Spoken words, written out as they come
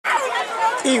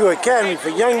Eagle Academy for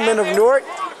young men of Newark.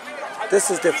 This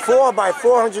is the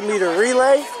 4x400 meter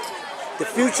relay. The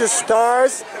Future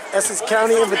Stars, Essex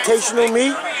County Invitational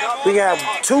meet. We have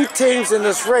two teams in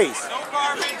this race.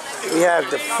 We have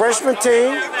the freshman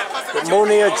team with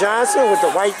N.J Johnson with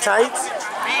the white tights.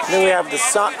 And then we have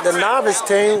the novice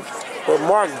team with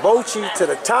Mark Bochy to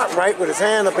the top right with his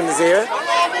hand up in his ear.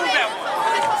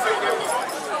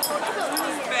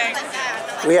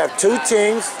 We have two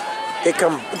teams.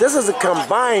 This is a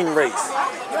combined race.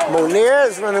 N.J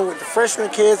is running with the freshman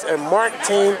kids and Mark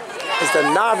team is the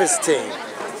novice team.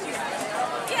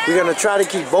 We're going to try to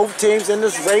keep both teams in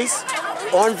this race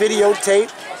on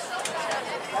videotape.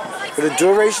 For the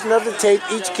duration of the tape,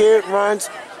 each kid runs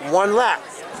one lap.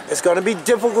 It's going to be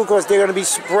difficult because they're going to be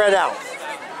spread out.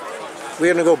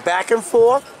 We're going to go back and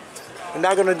forth. We're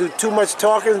not going to do too much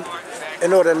talking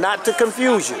in order not to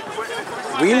confuse you.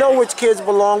 We know which kids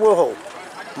belong with who.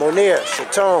 N.J,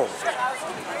 Chatone,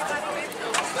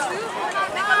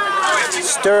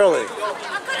 Sterling,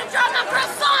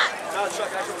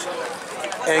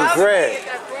 and Greg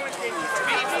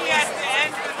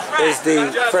is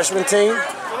the freshman team.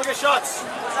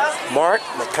 Mark,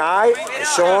 Mackay, and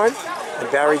Sean,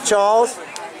 and Barry Charles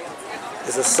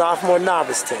is a sophomore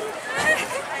novice team.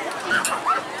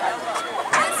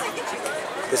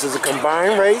 This is a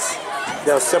combined race.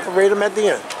 They'll separate them at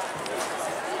the end.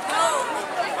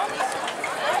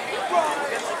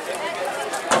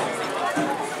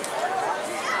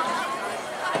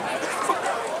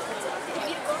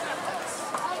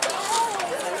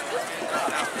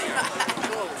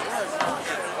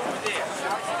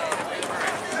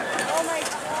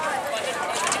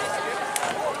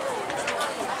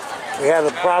 We have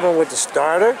a problem with the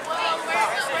starter,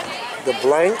 the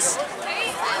blanks.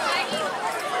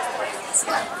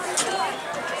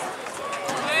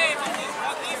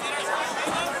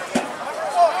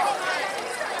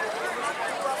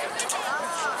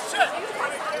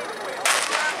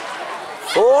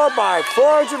 Four by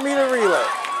 400 meter relay.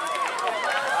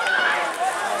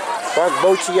 Mark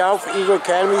Bochy out for Eagle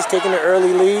Academy. He's taking the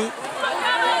early lead.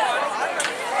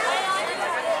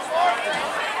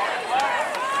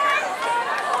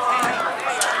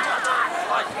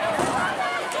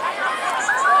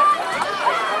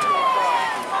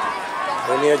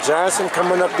 N.J Johnson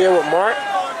coming up there with Mark.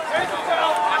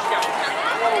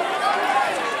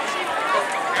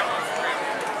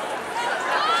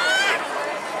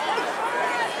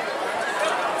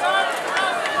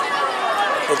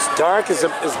 It's dark, it's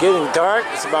getting dark.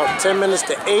 It's about 10 minutes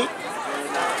to 8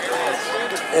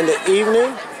 in the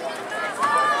evening.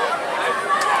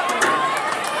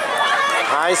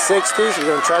 High 60s. We're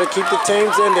going to try to keep the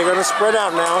teams in. They're going to spread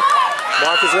out now.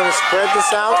 Mark is going to spread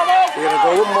this out. We're going to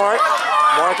go with Mark.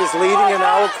 Mark is leading in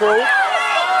our crew.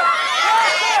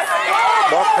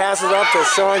 Mark passes off to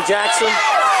Sean Jackson.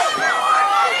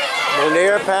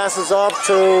 N.J passes off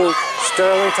to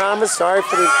Sterling Thomas. Sorry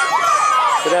for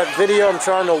that video. I'm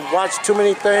trying to watch too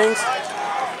many things.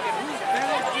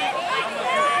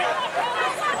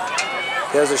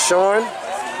 There's a Sean.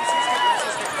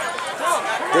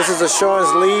 This is a Sean's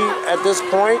lead at this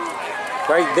point,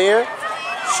 right there.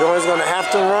 Sean's going to have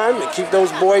to run to keep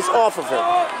those boys off of him.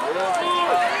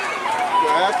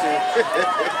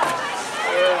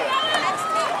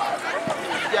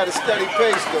 You got a steady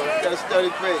pace, though. You got a steady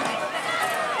pace.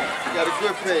 You got a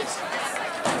good pace.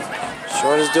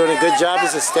 Sean is doing a good job of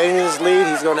sustaining his lead.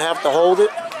 He's going to have to hold it.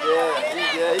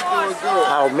 Yeah, he's doing good.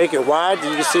 I'll make it wide.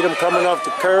 You can see them coming off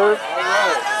the curve. All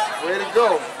right, way to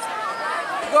go.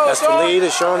 That's the lead.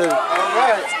 And Sean has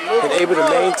been able to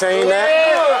maintain that.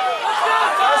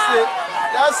 That's it.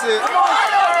 That's it.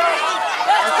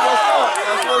 That's what's up.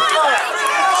 That's what's up.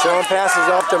 Sean passes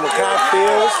off to Mackay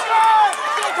Fields.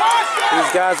 These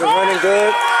guys are running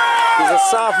good. These are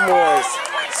sophomores.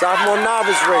 Sophomore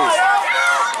novice race.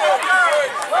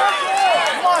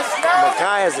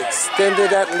 Mackay has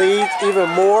extended that lead even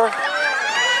more.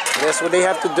 That's what they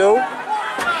have to do.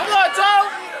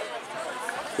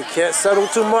 He can't settle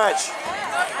too much.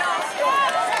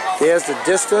 There's the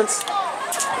distance.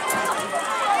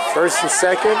 First and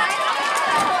second.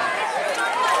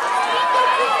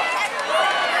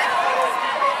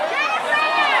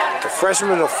 The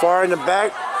freshmen are far in the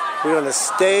back. We're going to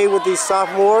stay with these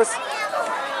sophomores.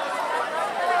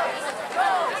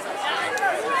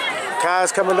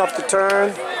 Kai's coming up the turn.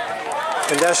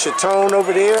 And that's Chatone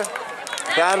over there,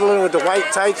 battling with the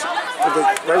white tights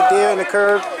right there in the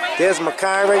curve. There's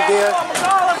Mackay right there.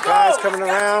 Mackay's coming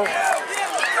around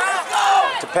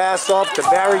to pass off to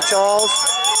Barry Charles.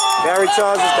 Barry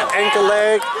Charles is the anchor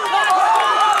leg.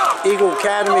 Eagle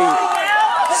Academy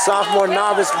sophomore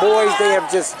novice boys, they have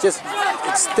just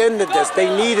extended this. They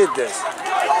needed this.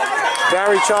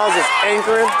 Barry Charles is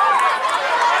anchoring.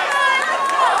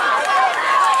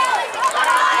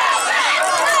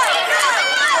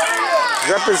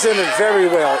 Represented very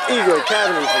well. Eagle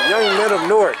Academy for Young Men of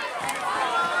Newark.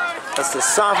 That's the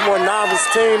sophomore novice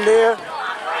team there.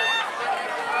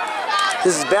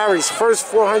 This is Barry's first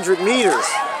 400 meters.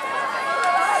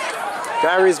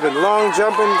 Barry's been long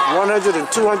jumping, 100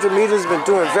 and 200 meters, been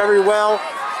doing very well.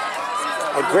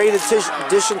 A great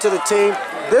addition to the team.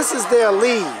 This is their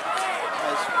lead.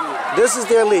 This is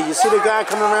their lead. You see the guy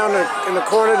coming around in the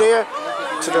corner there,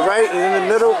 to the right and in the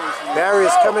middle. Barry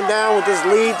is coming down with this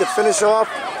lead to finish off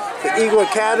the Eagle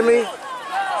Academy.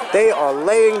 They are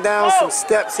laying down some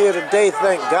steps here today,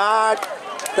 thank God.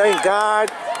 Thank God.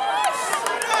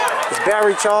 It's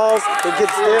Barry Charles that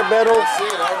gets their medal.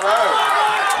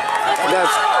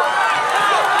 That's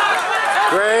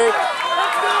Greg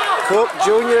Cook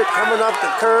Jr. coming up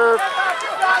the curve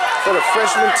for the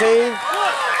freshman team.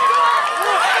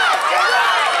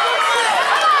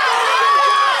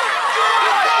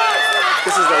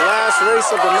 This is the last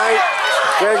race of the night.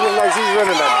 Greg looks like he's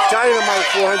running a dynamite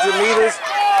 400 meters.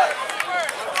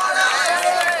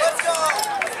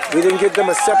 We didn't get them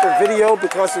a separate video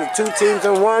because of the two teams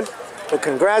in one, but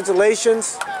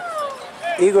congratulations,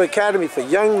 Eagle Academy for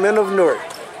Young Men of Newark.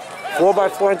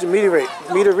 4x400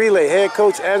 meter relay, head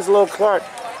coach Angelo Clark,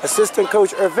 assistant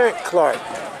coach Irvin Clark.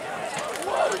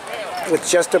 With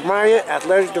Chester Bryant,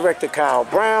 athletic director Kyle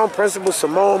Brown, principal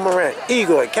Simone Moran.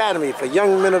 Eagle Academy for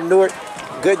Young Men of Newark.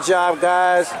 Good job,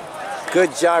 guys.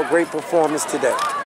 Good job, great performance today.